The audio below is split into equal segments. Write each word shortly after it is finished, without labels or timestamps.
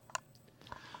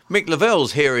Mick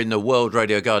Lavell's here in the World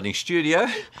Radio Gardening Studio,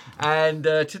 and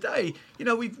today,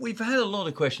 we've had a lot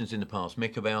of questions in the past,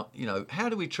 Mick, about how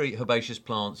do we treat herbaceous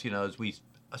plants? As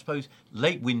I suppose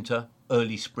late winter,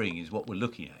 early spring is what we're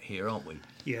looking at here, aren't we?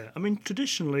 Yeah, I mean,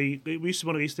 traditionally, it used to be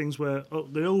one of these things where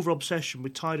the over-obsession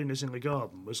with tidiness in the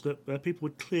garden was that people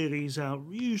would clear these out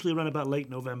usually around about late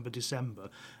November, December,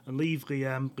 and leave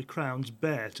the crowns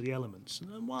bare to the elements.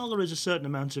 And while there is a certain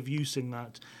amount of use in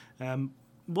that,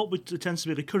 what tends to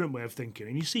be the current way of thinking,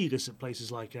 and you see this at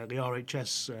places like the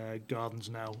RHS gardens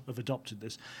now have adopted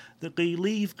this, that they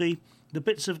leave the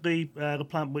bits of the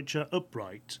plant which are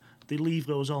upright, they leave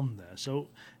those on there. So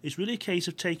it's really a case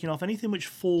of taking off anything which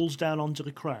falls down onto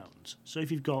the crowns. So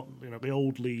if you've got the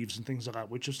old leaves and things like that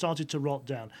which have started to rot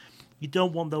down, you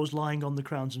don't want those lying on the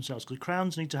crowns themselves, because the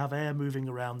crowns need to have air moving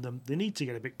around them. They need to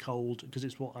get a bit cold because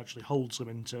it's what actually holds them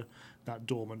into that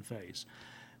dormant phase.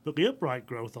 But the upright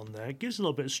growth on there gives a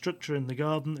little bit of structure in the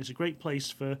garden. It's a great place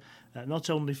for not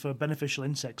only for beneficial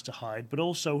insects to hide, but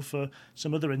also for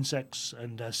some other insects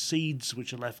and seeds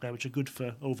which are left there, which are good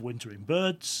for overwintering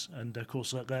birds. And of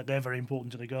course, they're very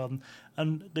important in the garden.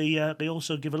 And they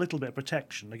also give a little bit of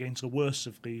protection against the worst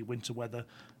of the winter weather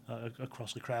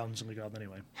across the crowns in the garden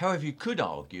anyway. However, you could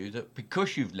argue that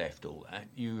because you've left all that,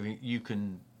 you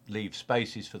can leave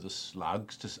spaces for the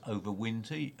slugs to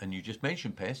overwinter, and you just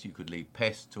mentioned pests. You could leave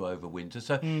pests to overwinter.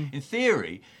 So, in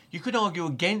theory, you could argue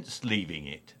against leaving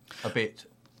it a bit,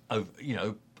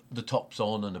 the tops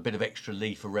on and a bit of extra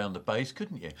leaf around the base,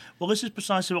 couldn't you? Well, this is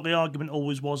precisely what the argument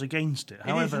always was against it.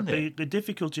 However, the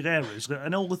difficulty there is that,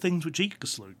 and all the things which eat the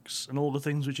slugs and all the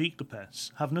things which eat the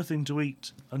pests have nothing to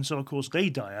eat, and so of course they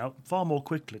die out far more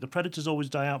quickly. The predators always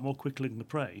die out more quickly than the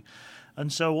prey.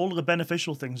 And so all of the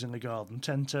beneficial things in the garden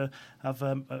tend to have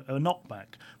a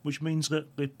knockback, which means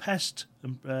that the pest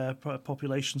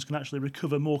populations can actually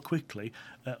recover more quickly,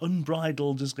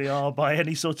 unbridled as they are by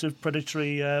any sort of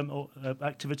predatory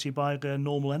activity by their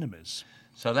normal enemies.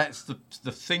 So that's the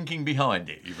thinking behind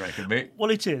it, you reckon, Mick? Well,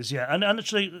 it is, yeah. And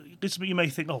actually, you may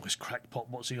think, this crackpot,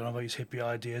 what's he on about these hippie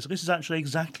ideas? This is actually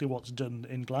exactly what's done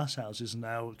in glasshouses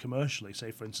now commercially.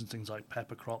 Say, for instance, things like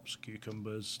pepper crops,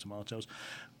 cucumbers, tomatoes.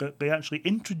 But they actually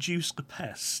introduce the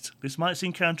pest. This might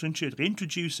seem counterintuitive. They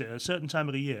introduce it at a certain time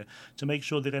of the year to make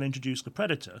sure they then introduce the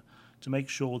predator, to make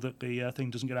sure that the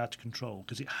thing doesn't get out of control.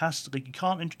 Because you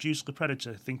can't introduce the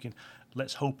predator thinking,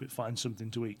 let's hope it finds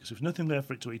something to eat. Because if there's nothing there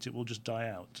for it to eat, it will just die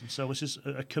out. And so this is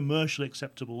a commercially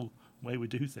acceptable way we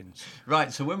do things.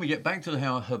 Right, so when we get back to the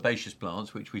herbaceous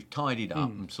plants, which we've tidied up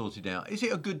and sorted out, is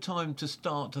it a good time to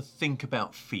start to think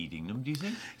about feeding them, do you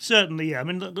think? Certainly, yeah. I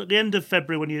mean, at the end of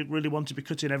February, when you really want to be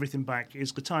cutting everything back,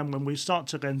 is the time when we start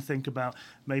to then think about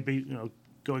maybe,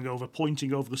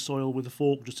 pointing over the soil with a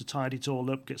fork just to tidy it all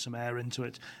up, get some air into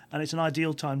it, and it's an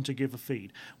ideal time to give a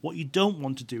feed. What you don't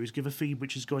want to do is give a feed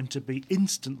which is going to be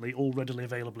instantly all readily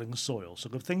available in the soil. So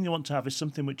the thing you want to have is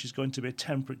something which is going to be a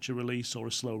temperature release or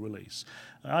a slow release.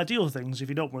 Ideal things, if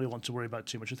you don't really want to worry about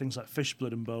too much, are things like fish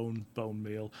blood and bone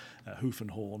meal, hoof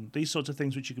and horn, these sorts of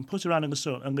things which you can put around in the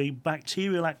soil, and the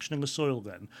bacterial action in the soil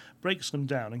then breaks them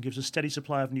down and gives a steady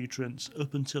supply of nutrients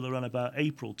up until around about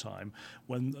April time,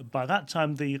 when by that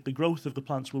time the growth of the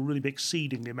plants will really be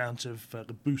exceeding the amount of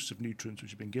the boost of nutrients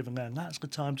which have been given there, and that's the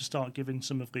time to start giving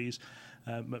some of these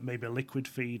maybe a liquid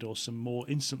feed or some more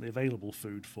instantly available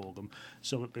food for them,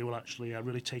 so that they will actually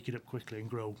really take it up quickly and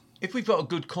grow. If we've got a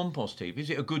good compost heap, is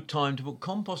it a good time to put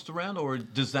compost around, or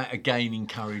does that again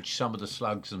encourage some of the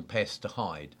slugs and pests to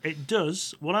hide? It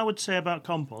does. What I would say about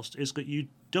compost is that you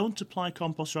don't apply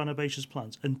compost around herbaceous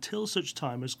plants until such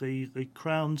time as the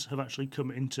crowns have actually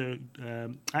come into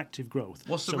active growth.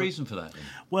 What's the reason for that then?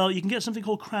 Well, you can get something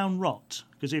called crown rot,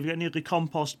 because if you get any of the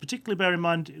compost, particularly bear in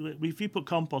mind, if you put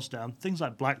compost down, things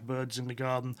like blackbirds in the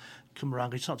garden come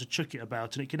around, they start to chuck it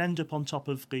about, and it can end up on top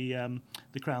of the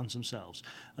crowns themselves.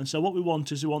 And so what we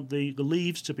want is the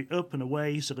leaves to be up and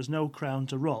away so there's no crown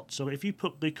to rot. So if you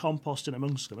put the compost in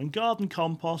amongst them, and garden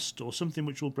compost or something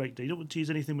which will break down, you don't want to use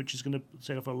anything which is going to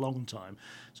stay for a long time.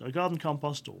 So a garden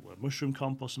compost or a mushroom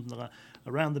compost, something like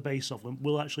that, around the base of them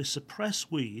will actually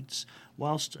suppress weeds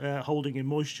whilst holding in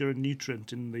moisture and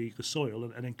nutrient in the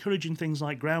soil, and encouraging things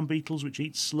like ground beetles which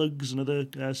eat slugs and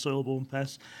other soil-borne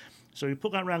pests. So you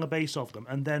put that around the base of them,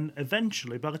 and then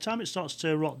eventually, by the time it starts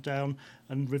to rot down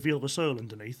and reveal the soil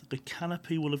underneath, the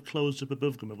canopy will have closed up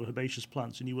above them of the herbaceous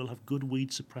plants, and you will have good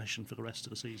weed suppression for the rest of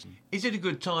the season. Is it a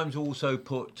good time to also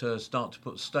start to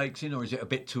put stakes in, or is it a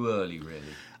bit too early, really?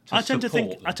 I tend to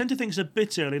think it's a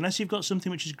bit early, unless you've got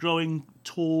something which is growing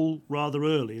tall rather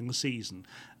early in the season.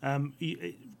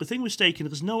 The thing with staking,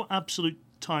 there's no absolute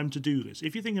time to do this.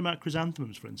 If you're thinking about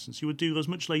chrysanthemums, for instance, you would do those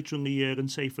much later in the year, and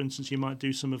say, for instance, you might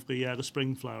do some of the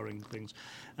spring flowering things.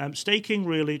 Staking,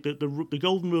 really, the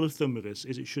golden rule of thumb of this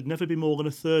is it should never be more than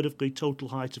a third of the total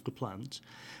height of the plant.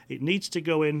 It needs to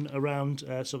go in around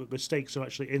so that the stakes are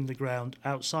actually in the ground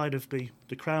outside of the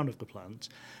crown of the plant.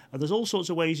 And there's all sorts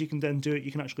of ways you can then do it.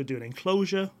 You can actually do an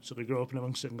enclosure, so they grow up in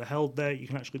amongst it and they're held there. You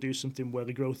can actually do something where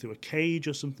they grow through a cage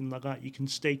or something like that. You can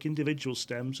stake individual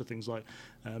stems, so things like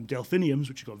delphiniums,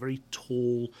 which have got very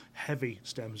tall, heavy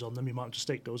stems on them. You might have to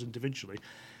stake those individually.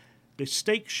 The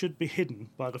stake should be hidden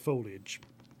by the foliage,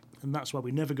 and that's why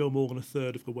we never go more than a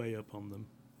third of the way up on them.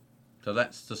 So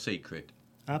that's the secret.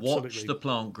 Absolutely. Watch the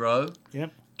plant grow.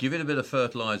 Yep. Give it a bit of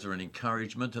fertiliser and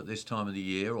encouragement at this time of the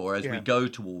year, or as we go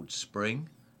towards spring,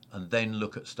 and then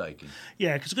look at staking.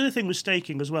 Yeah, because the good thing with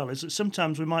staking as well is that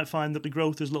sometimes we might find that the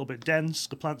growth is a little bit dense,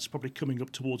 the plant's probably coming up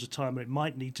towards a time where it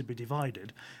might need to be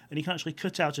divided, and you can actually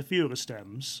cut out a few of the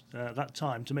stems at that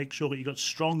time to make sure that you've got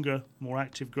stronger, more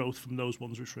active growth from those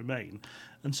ones which remain.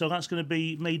 And so that's going to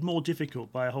be made more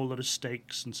difficult by a whole lot of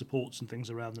stakes and supports and things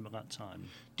around them at that time.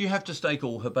 Do you have to stake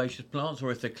all herbaceous plants, or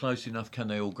if they're close enough, can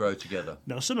they all grow together?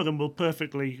 No, some of them will be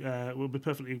perfectly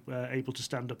able to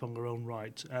stand up on their own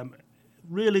right.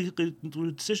 Really, the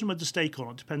decision whether to stake or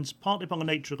not depends partly upon the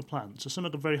nature of the plant. So some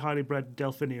of the very highly bred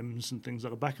delphiniums and things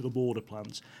like the back of the border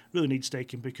plants really need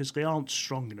staking because they aren't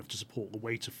strong enough to support the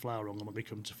weight of flower on them when they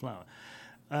come to flower.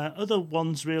 Other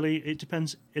ones, really, it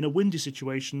depends. In a windy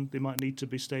situation, they might need to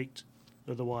be staked.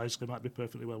 Otherwise, they might be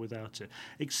perfectly well without it.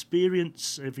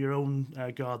 Experience of your own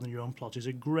garden and your own plot is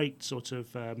a great sort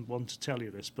of one to tell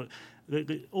you this, but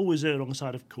they always err on the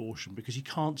side of caution because you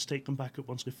can't stake them back up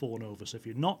once they've fallen over. So if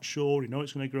you're not sure, you know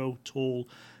it's going to grow tall,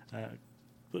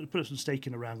 put some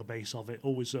staking around the base of it,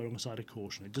 always err on the side of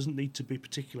caution. It doesn't need to be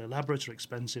particularly elaborate or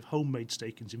expensive. Homemade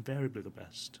staking is invariably the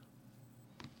best.